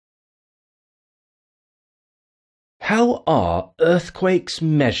How are earthquakes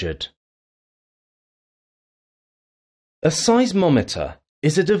measured? A seismometer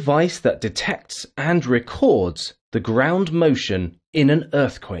is a device that detects and records the ground motion in an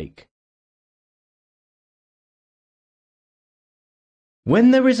earthquake.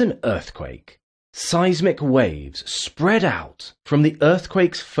 When there is an earthquake, seismic waves spread out from the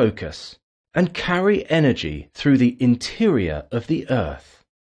earthquake's focus and carry energy through the interior of the Earth.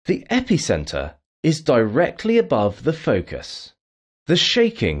 The epicenter is directly above the focus. The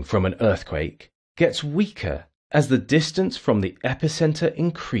shaking from an earthquake gets weaker as the distance from the epicenter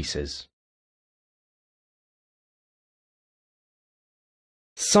increases.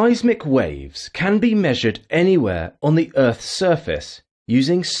 Seismic waves can be measured anywhere on the Earth's surface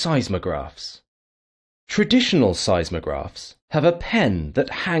using seismographs. Traditional seismographs have a pen that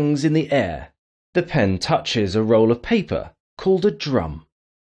hangs in the air. The pen touches a roll of paper called a drum.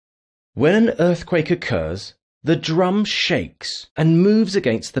 When an earthquake occurs, the drum shakes and moves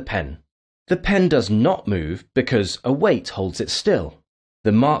against the pen. The pen does not move because a weight holds it still.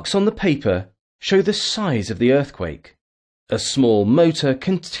 The marks on the paper show the size of the earthquake. A small motor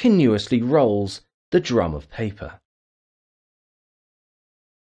continuously rolls the drum of paper.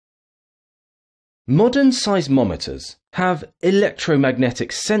 Modern seismometers have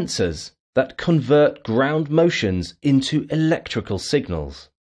electromagnetic sensors that convert ground motions into electrical signals.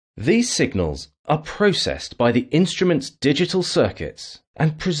 These signals are processed by the instrument's digital circuits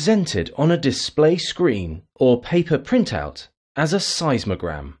and presented on a display screen or paper printout as a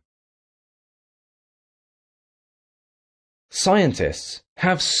seismogram. Scientists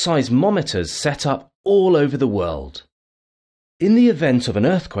have seismometers set up all over the world. In the event of an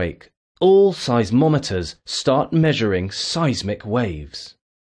earthquake, all seismometers start measuring seismic waves.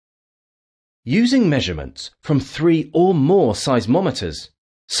 Using measurements from 3 or more seismometers,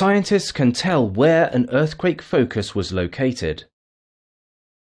 scientists can tell where an earthquake focus was located.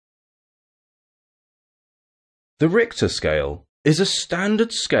 The Richter scale is a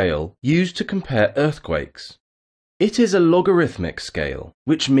standard scale used to compare earthquakes. It is a logarithmic scale,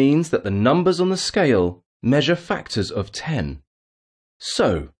 which means that the numbers on the scale measure factors of 10.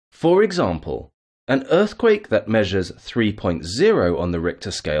 So, for example, an earthquake that measures 3.0 on the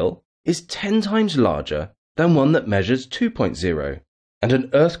Richter scale is 10 times larger than one that measures 2.0, and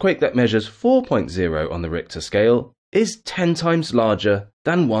an earthquake that measures 4.0 on the Richter scale is 10 times larger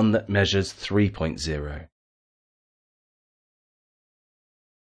than one that measures 3.0.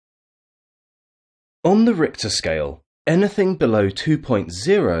 On the Richter scale, anything below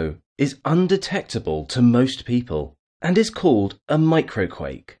 2.0 is undetectable to most people and is called a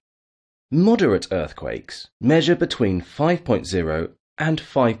microquake. Moderate earthquakes measure between 5.0 and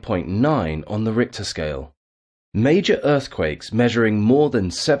 5.9 on the Richter scale. Major earthquakes measuring more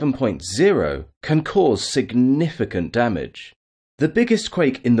than 7.0 can cause significant damage. The biggest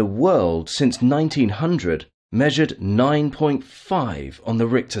quake in the world since 1900 measured 9.5 on the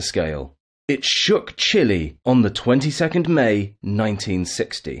Richter scale. It shook Chile on the 22nd May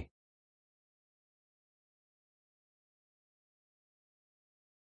 1960.